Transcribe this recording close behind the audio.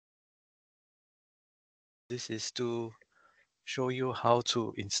This is to show you how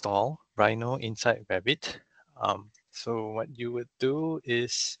to install Rhino Inside Revit. So what you would do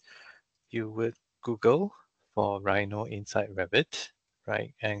is you would Google for Rhino Inside Revit,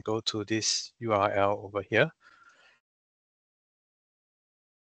 right? And go to this URL over here.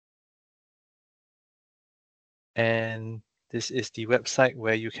 And this is the website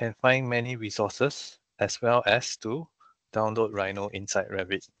where you can find many resources as well as to download Rhino Inside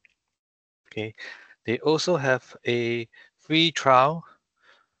Revit. Okay, they also have a free trial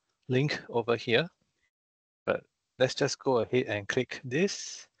link over here, but let's just go ahead and click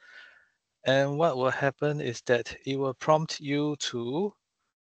this. And what will happen is that it will prompt you to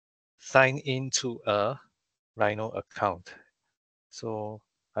sign into a Rhino account. So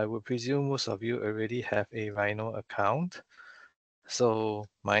I would presume most of you already have a Rhino account. So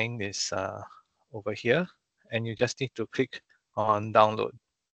mine is over here, and you just need to click on download.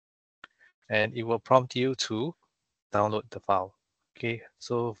 And it will prompt you to download the file. Okay,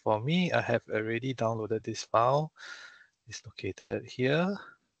 so for me, I have already downloaded this file. It's located here.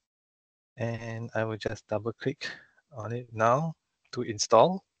 And I will just double click on it now to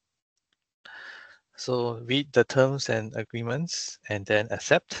install. So read the terms and agreements and then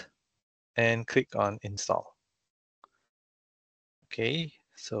accept and click on install. Okay,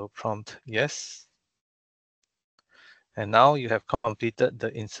 so prompt yes. And now you have completed the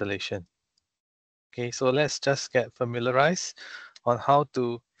installation. Okay, so let's just get familiarized on how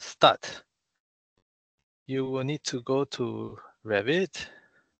to start. You will need to go to Revit.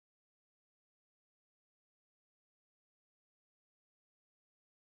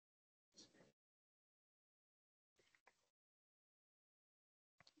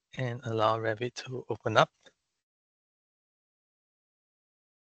 And allow Revit to open up.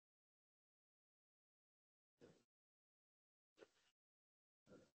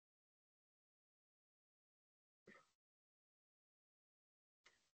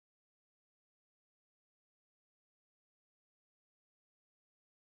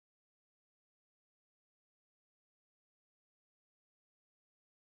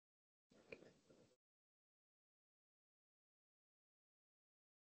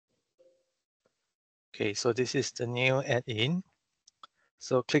 Okay, so this is the new add-in.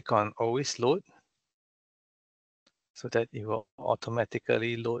 So click on always load so that it will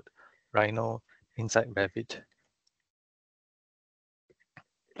automatically load Rhino inside Revit.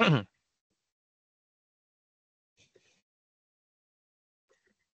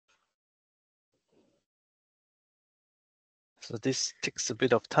 So this takes a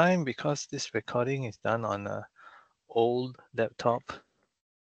bit of time because this recording is done on an old laptop,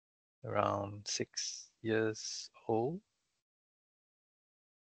 around 6 years old.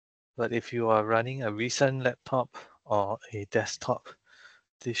 But if you are running a recent laptop or a desktop,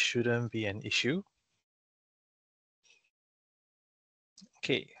 this shouldn't be an issue.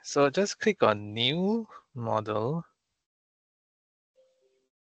 Okay, so just click on New Model.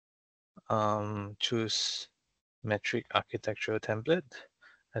 Choose Metric Architectural Template.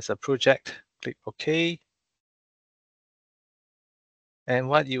 As a project, click OK. And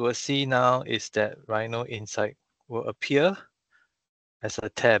what you will see now is that Rhino Inside will appear as a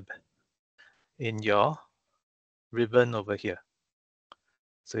tab in your ribbon over here.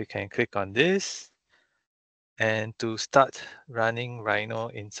 So you can click on this. And to start running Rhino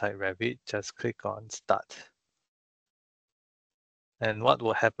Inside Revit, just click on Start. And what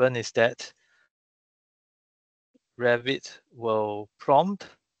will happen is that Revit will prompt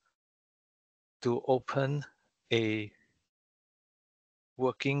to open a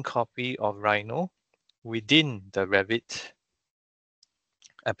working copy of Rhino within the Revit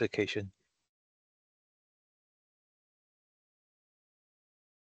application.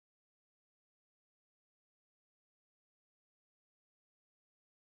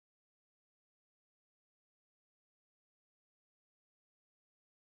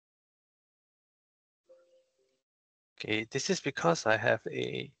 Okay, this is because I have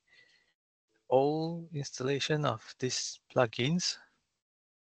a old installation of these plugins,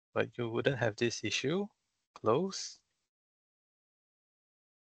 but you wouldn't have this issue. Close.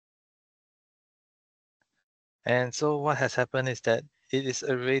 And so what has happened is that it is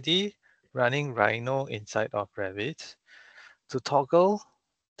already running Rhino inside of Revit. To toggle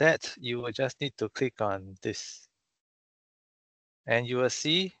that, you will just need to click on this. And you will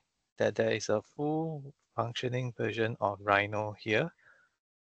see that there is a full functioning version of Rhino here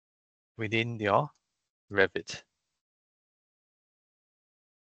within your Revit.